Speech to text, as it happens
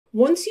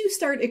Once you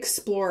start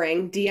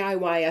exploring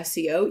DIY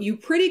SEO, you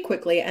pretty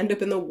quickly end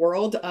up in the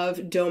world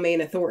of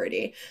domain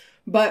authority.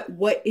 But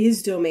what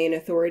is domain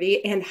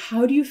authority, and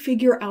how do you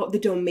figure out the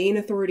domain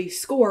authority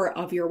score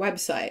of your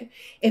website?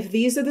 If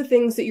these are the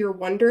things that you're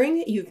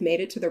wondering, you've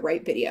made it to the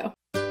right video.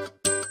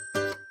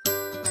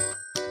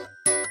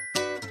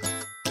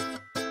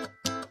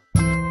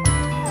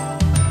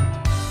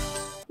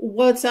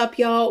 What's up,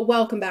 y'all?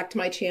 Welcome back to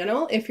my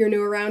channel. If you're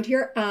new around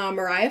here, I'm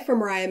Mariah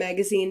from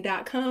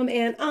MariahMagazine.com,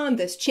 and on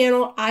this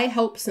channel, I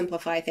help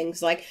simplify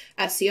things like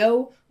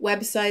SEO,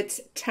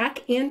 websites, tech,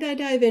 and I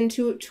dive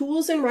into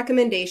tools and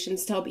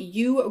recommendations to help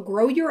you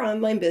grow your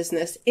online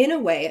business in a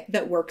way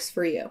that works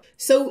for you.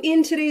 So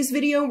in today's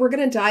video, we're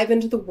going to dive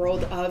into the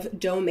world of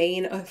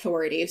domain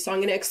authority. So I'm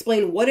going to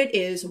explain what it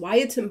is, why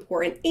it's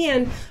important,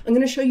 and I'm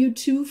going to show you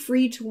 2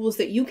 free tools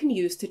that you can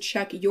use to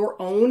check your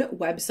own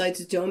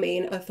website's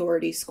domain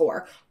authority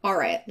score. All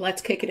right,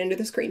 let's kick it into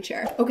the screen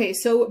share. Okay,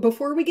 so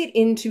before we get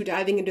into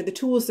diving into the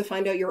tools to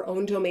find out your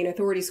own domain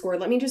authority score,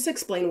 let me just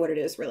explain what it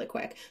is really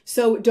quick.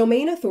 So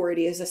domain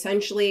authority is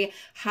essentially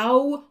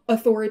how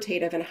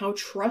authoritative and how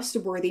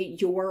trustworthy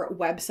your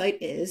website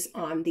is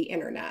on the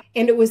internet.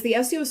 And it was the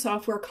SEO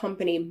software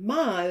company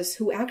Moz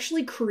who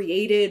actually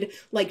created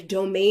like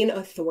domain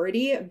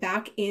authority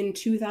back in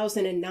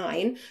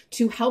 2009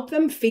 to help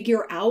them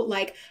figure out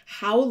like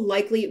how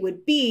likely it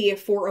would be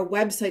for a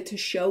website to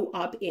show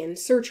up in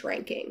search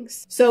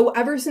rankings. So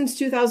ever since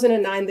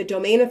 2009, the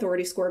domain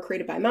authority score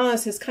created by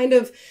Moz has kind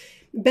of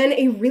been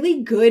a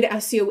really good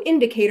SEO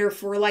indicator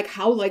for like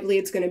how likely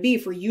it's going to be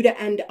for you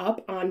to end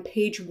up on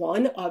page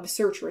 1 of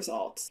search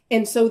results.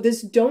 And so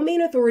this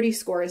domain authority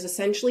score is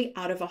essentially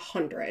out of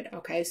 100.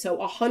 Okay, so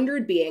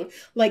 100 being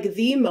like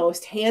the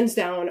most hands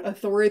down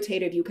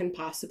authoritative you can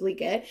possibly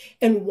get,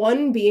 and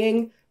 1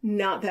 being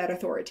not that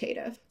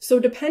authoritative. So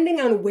depending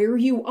on where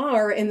you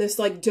are in this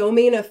like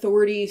domain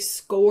authority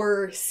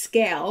score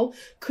scale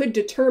could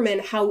determine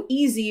how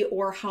easy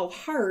or how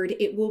hard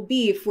it will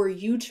be for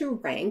you to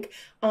rank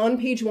on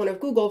page 1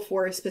 of Google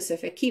for a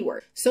specific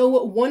keyword.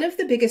 So one of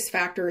the biggest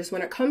factors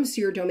when it comes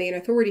to your domain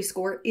authority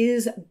score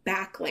is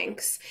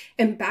backlinks.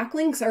 And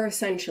backlinks are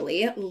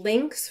essentially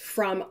links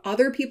from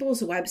other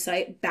people's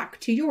website back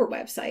to your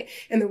website.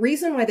 And the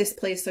reason why this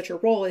plays such a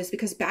role is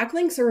because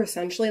backlinks are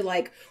essentially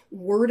like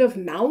word of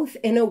mouth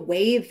in a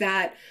way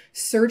that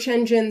search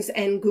engines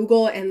and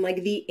Google and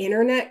like the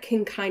internet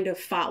can kind of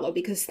follow.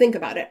 Because think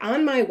about it,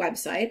 on my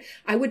website,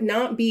 I would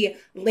not be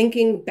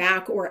linking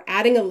back or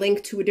adding a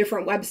link to a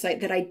different website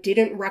that I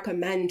didn't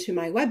recommend to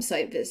my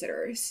website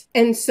visitors.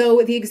 And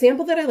so the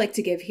example that I like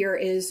to give here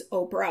is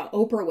Oprah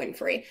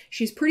Winfrey.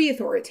 She's pretty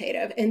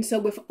authoritative. And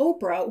so if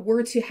Oprah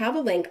were to have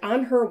a link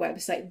on her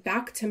website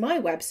back to my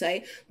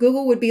website,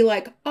 Google would be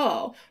like,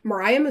 oh,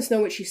 Mariah must know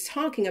what she's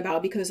talking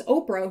about because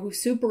Oprah,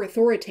 who's super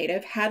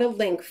authoritative, had a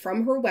link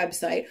from her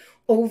website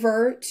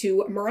over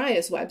to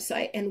Mariah's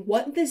website. And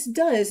what this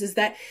does is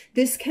that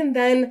this can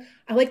then,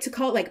 I like to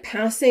call it like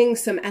passing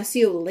some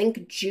SEO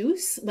link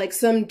juice, like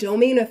some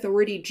domain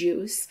authority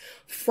juice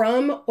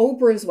from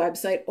Oprah's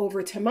website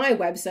over to my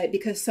website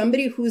because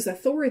somebody who's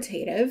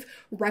authoritative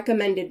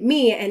recommended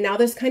me, and now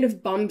this kind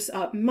of bumps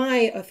up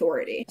my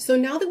authority. So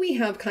now that we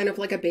have kind of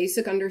like a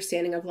basic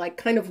understanding of like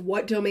kind of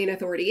what domain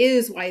authority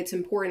is, why it's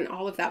important,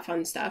 all of that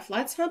fun stuff,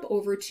 let's hop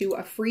over to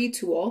a free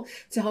tool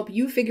to help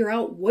you figure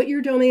out what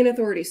your domain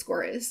authority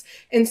score is.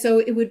 And so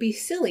it would be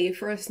silly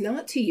for us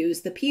not to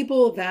use the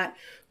people that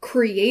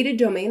created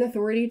domain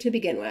authority to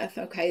begin with.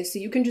 Okay, so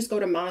you can just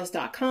go to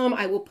moz.com.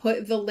 I will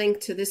put the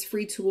link to this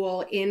free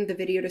tool in the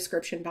video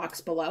description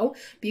box below,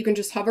 but you can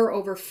just hover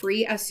over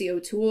free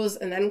SEO tools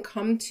and then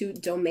come to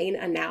domain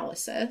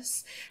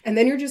analysis. And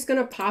then you're just going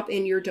to pop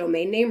in your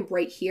domain name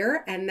right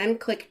here and then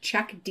click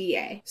check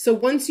DA. So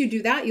once you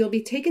do that, you'll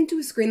be taken to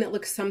a screen that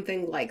looks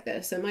something like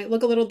this. It might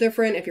look a little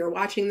different if you're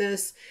watching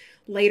this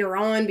later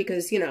on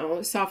because, you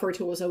know, software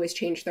tools always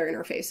change their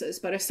interfaces,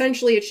 but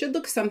essentially it should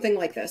look something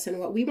like this. And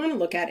what we want to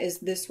look at is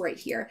this right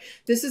here.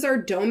 This is our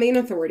domain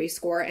authority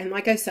score. And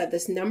like I said,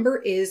 this number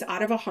is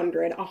out of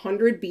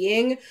 100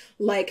 being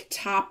like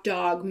top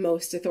dog,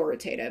 most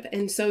authoritative.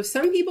 And so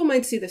some people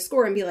might see the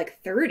score and be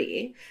like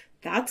 30.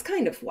 That's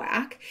kind of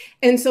whack.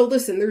 And so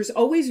listen, there's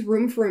always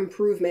room for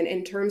improvement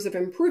in terms of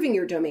improving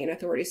your domain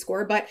authority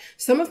score, but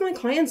some of my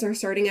clients are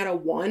starting at a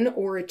 1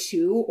 or a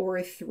 2 or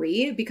a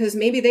 3 because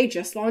maybe they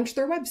just launched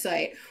their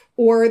website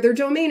or their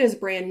domain is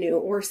brand new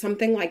or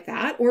something like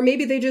that. Or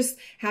maybe they just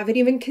haven't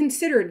even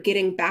considered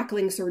getting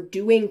backlinks or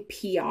doing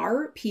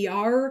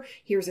PR,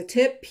 here's a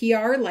tip,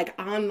 PR, like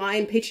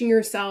online pitching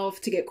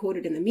yourself to get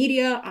quoted in the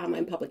media,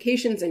 online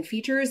publications and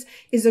features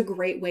is a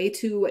great way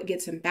to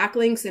get some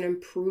backlinks and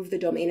improve the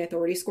domain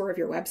authority score of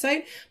your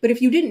website. But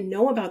if you didn't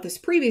know about this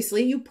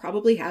previously, you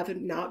probably have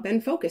not been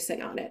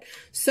focusing on it.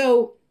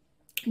 So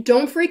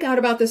don't freak out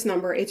about this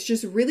number. It's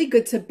just really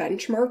good to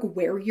benchmark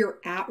where you're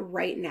at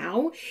right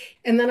now.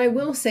 And then I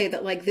will say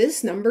that like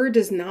this number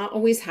does not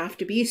always have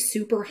to be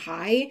super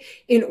high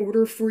in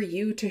order for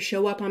you to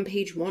show up on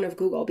page 1 of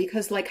Google,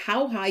 because like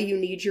how high you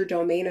need your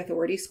domain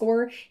authority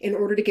score in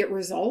order to get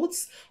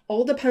results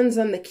all depends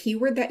on the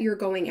keyword that you're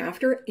going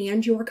after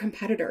and your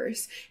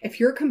competitors. If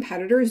your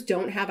competitors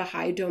don't have a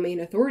high domain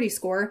authority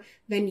score,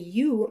 then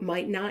you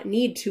might not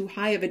need too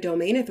high of a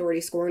domain authority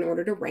score in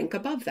order to rank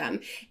above them.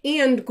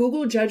 And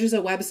Google judges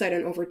a website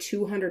on over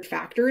 200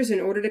 factors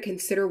in order to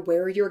consider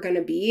where you're going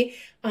to be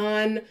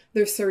on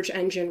their search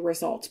engine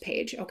results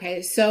page.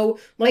 Okay, so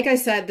like I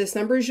said, this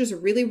number is just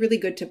really, really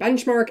good to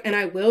benchmark. And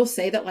I will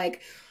say that,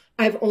 like,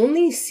 I've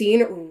only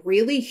seen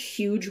really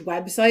huge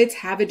websites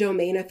have a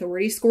domain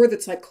authority score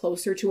that's like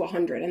closer to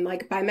 100. And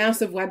like by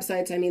massive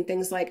websites, I mean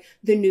things like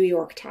the New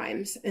York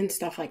Times and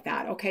stuff like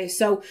that. Okay,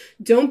 so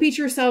don't beat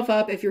yourself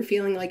up if you're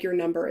feeling like your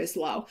number is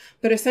low.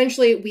 But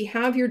essentially, we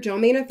have your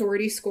domain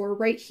authority score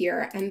right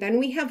here. And then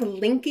we have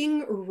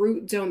linking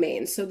root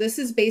domains. So this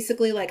is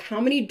basically like how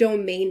many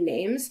domain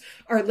names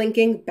are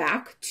linking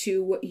back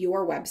to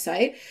your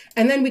website.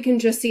 And then we can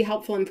just see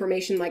helpful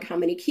information like how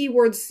many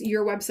keywords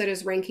your website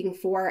is ranking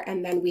for.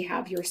 And then we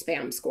have your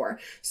spam score.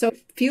 So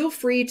feel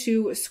free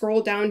to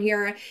scroll down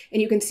here and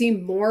you can see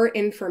more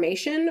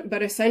information,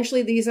 but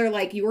essentially these are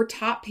like your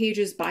top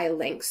pages by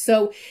links.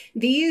 So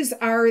these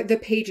are the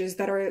pages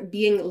that are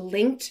being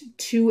linked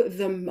to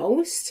the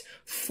most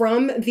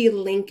from the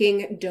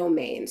linking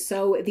domain.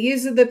 So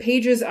these are the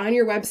pages on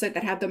your website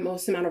that have the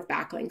most amount of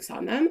backlinks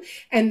on them.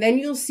 And then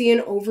you'll see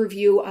an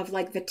overview of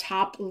like the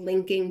top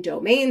linking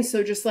domains.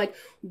 So just like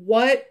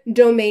what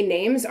domain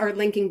names are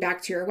linking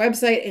back to your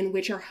website and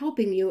which are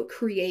helping you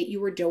create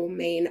your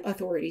domain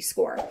authority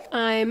score.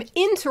 I'm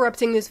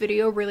interrupting this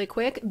video really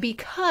quick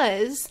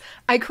because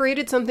I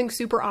created something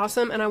super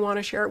awesome and I want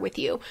to share it with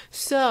you.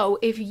 So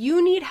if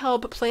you need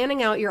help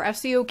planning out your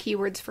SEO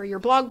keywords for your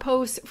blog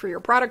posts, for your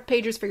product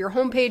pages, for your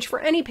homepage, for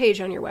any page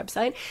on your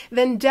website,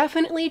 then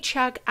definitely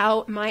check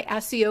out my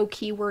SEO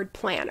keyword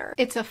planner.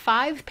 It's a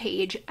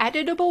 5-page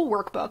editable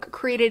workbook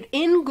created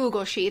in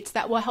Google Sheets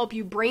that will help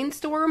you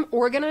brainstorm,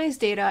 organize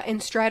data, and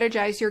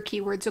strategize your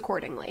keywords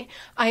accordingly.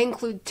 I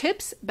include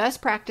tips,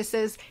 best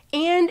practices,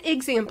 and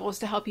examples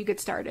to help you get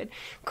started.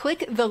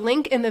 Click the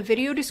link in the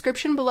video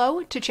description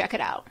below to check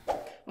it out.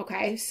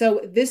 Okay,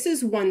 so this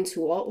is one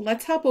tool.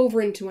 Let's hop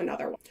over into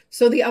another one.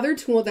 So the other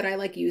tool that I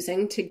like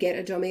using to get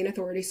a domain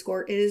authority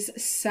score is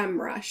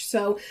Semrush.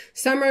 So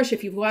Semrush,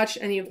 if you've watched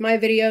any of my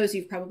videos,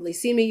 you've probably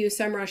seen me use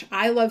Semrush.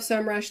 I love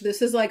Semrush.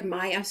 This is like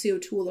my SEO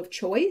tool of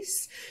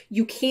choice.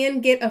 You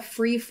can get a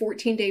free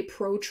 14-day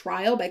pro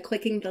trial by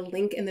clicking the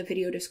link in the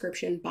video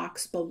description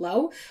box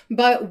below.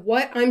 But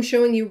what I'm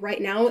showing you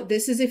right now,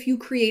 this is if you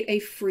create a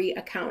free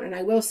account. And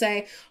I will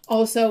say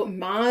also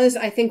Moz,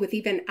 I think with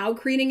even out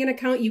creating an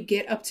account, you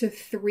get up to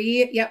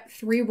 3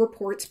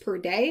 reports per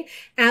day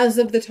as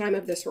of the time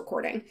of this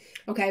recording.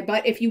 Okay,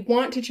 but if you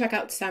want to check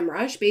out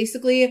Semrush,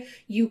 basically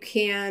you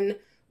can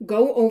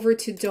go over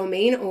to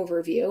domain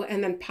overview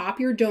and then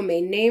pop your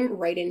domain name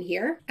right in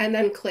here and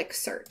then click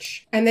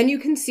search. And then you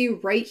can see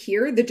right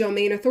here the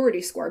domain authority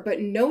score,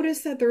 but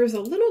notice that there is a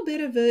little bit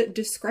of a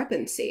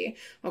discrepancy.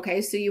 Okay,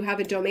 so you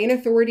have a domain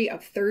authority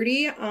of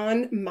 30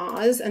 on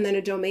Moz and then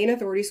a domain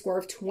authority score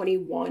of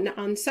 21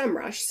 on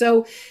Semrush.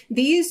 So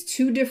these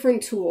two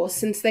different tools,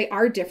 since they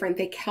are different,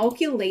 they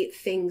calculate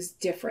things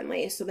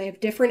differently. So they have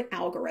different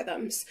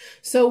algorithms.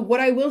 So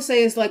what I will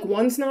say is like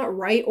one's not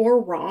right or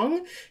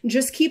wrong.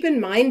 Just keep in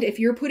mind if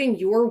you're putting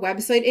your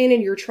website in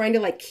and you're trying to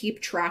like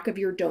keep track of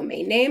your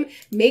domain name,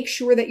 make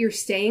sure that you're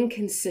staying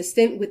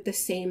consistent with the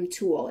same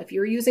tool. If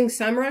you're using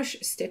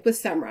Semrush, stick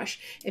with Semrush.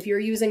 If you're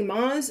using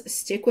Moz,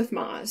 stick with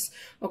Moz.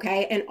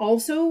 Okay. And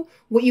also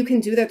what you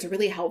can do that's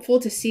really helpful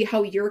to see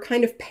how you're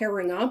kind of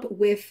pairing up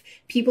with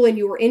people in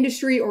your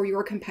industry or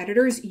your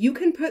competitors, you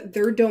can put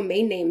their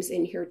domain names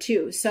in here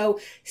too. So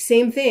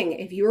same thing,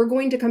 if you're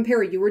going to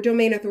compare your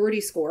domain authority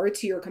score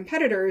to your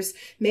competitors,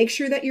 make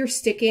sure that you're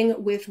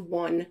sticking with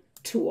one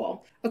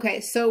tool.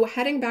 Okay, so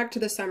heading back to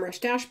the Semrush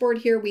dashboard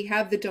here, we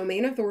have the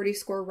domain authority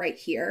score right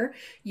here.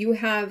 You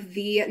have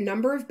the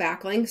number of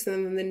backlinks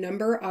and then the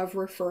number of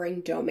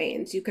referring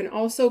domains. You can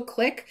also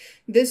click,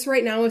 this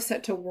right now is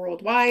set to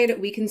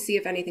worldwide. We can see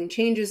if anything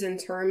changes in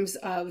terms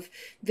of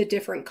the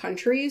different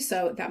countries,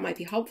 so that might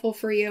be helpful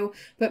for you.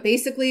 But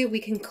basically, we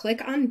can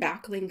click on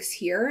backlinks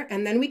here,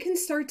 and then we can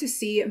start to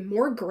see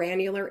more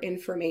granular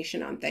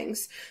information on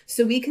things.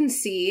 So we can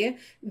see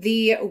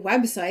the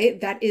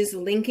website that is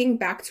linking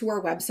back to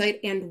our website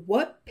and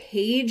what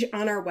page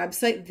on our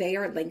website they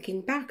are linking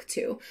back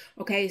to.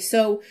 Okay,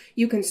 so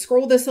you can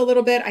scroll this a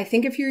little bit. I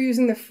think if you're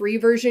using the free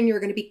version,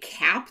 you're going to be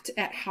capped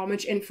at how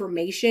much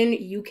information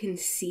you can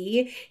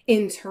see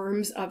in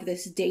terms of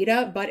this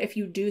data. But if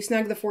you do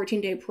snag the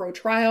 14-day pro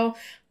trial,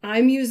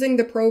 I'm using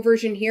the pro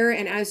version here,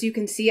 and as you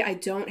can see, I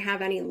don't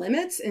have any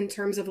limits in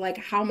terms of like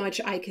how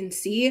much I can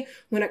see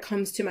when it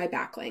comes to my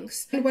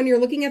backlinks. And when you're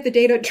looking at the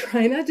data,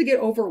 try not to get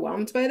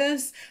overwhelmed by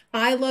this.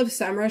 I love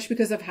Semrush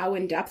because of how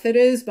in-depth it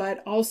is,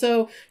 but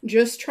also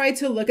just try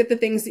to look at the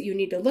things that you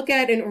need to look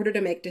at in order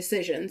to make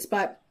decisions.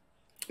 But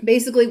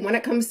Basically, when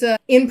it comes to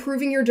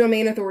improving your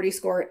domain authority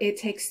score, it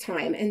takes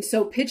time. And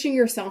so pitching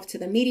yourself to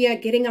the media,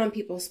 getting on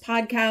people's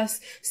podcasts,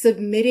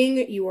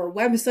 submitting your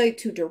website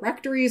to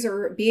directories,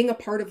 or being a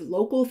part of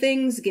local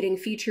things, getting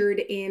featured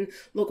in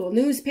local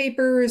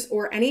newspapers,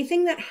 or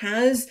anything that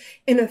has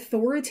an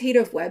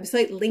authoritative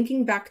website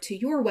linking back to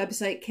your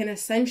website can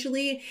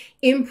essentially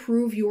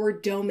improve your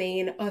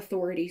domain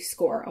authority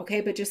score.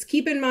 Okay, but just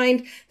keep in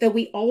mind that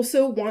we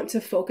also want to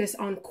focus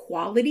on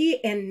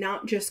quality and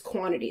not just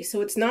quantity.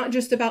 So it's not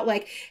just about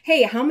like,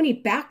 hey, how many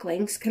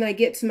backlinks can I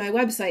get to my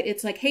website?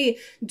 It's like, hey,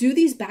 do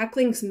these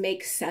backlinks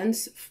make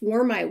sense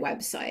for my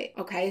website?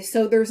 Okay,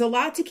 so there's a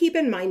lot to keep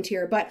in mind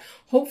here, but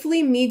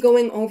hopefully me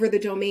going over the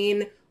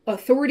domain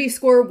authority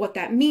score, what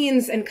that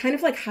means, and kind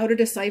of like how to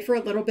decipher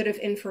a little bit of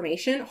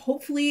information,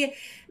 hopefully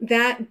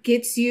that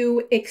gets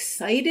you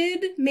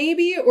excited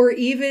maybe, or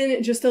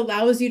even just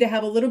allows you to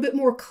have a little bit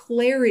more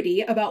clarity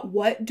about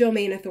what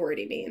domain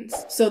authority means.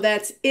 So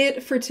that's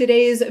it for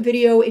today's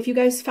video. If you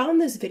guys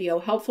found this video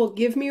helpful,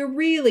 give me a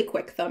really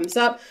quick thumbs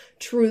up.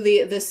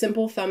 Truly, the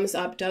simple thumbs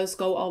up does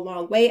go a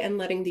long way in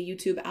letting the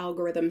YouTube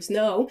algorithms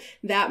know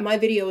that my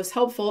video is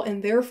helpful,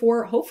 and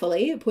therefore,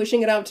 hopefully,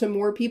 pushing it out to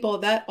more people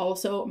that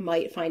also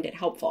might find it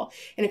helpful.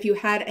 And if you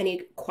had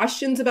any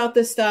questions about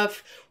this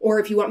stuff, or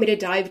if you want me to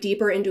dive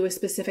deeper into a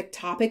specific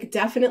topic,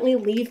 definitely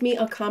leave me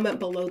a comment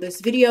below this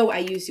video. I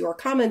use your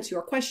comments,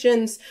 your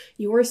questions,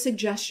 your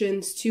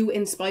suggestions to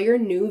inspire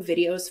new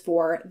videos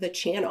for the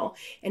channel.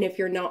 And if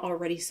you're not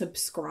already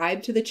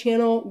subscribed to the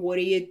channel, what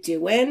are you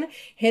doing?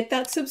 Hit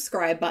that subscribe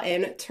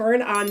button,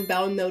 turn on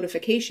bell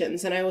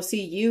notifications, and I will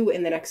see you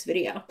in the next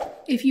video.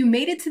 If you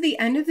made it to the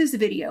end of this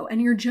video and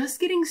you're just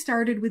getting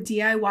started with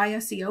DIY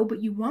SEO,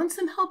 but you want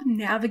some help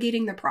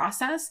navigating the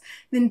process,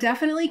 then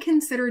definitely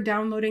consider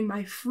downloading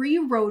my free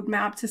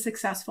roadmap to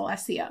successful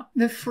SEO.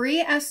 The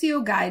free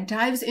SEO guide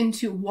dives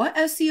into what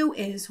SEO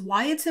is,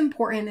 why it's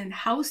important, and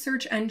how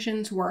search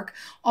engines work,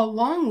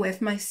 along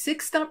with my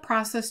 6-step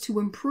process to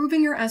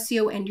improving your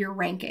SEO and your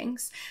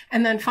rankings.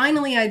 And then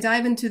finally, I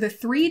dive into the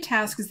 3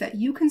 tasks that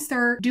you can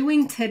start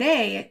doing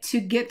today to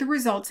get the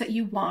results that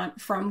you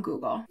want from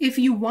Google. If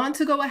you want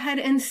to go ahead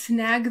and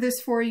snag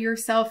this for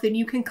yourself, then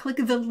you can click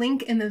the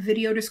link in the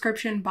video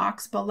description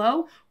box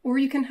below, or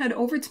you can head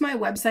over to my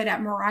website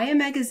at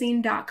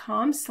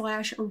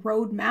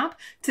mariahmagazine.com/roadmap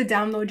to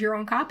download your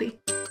own copy.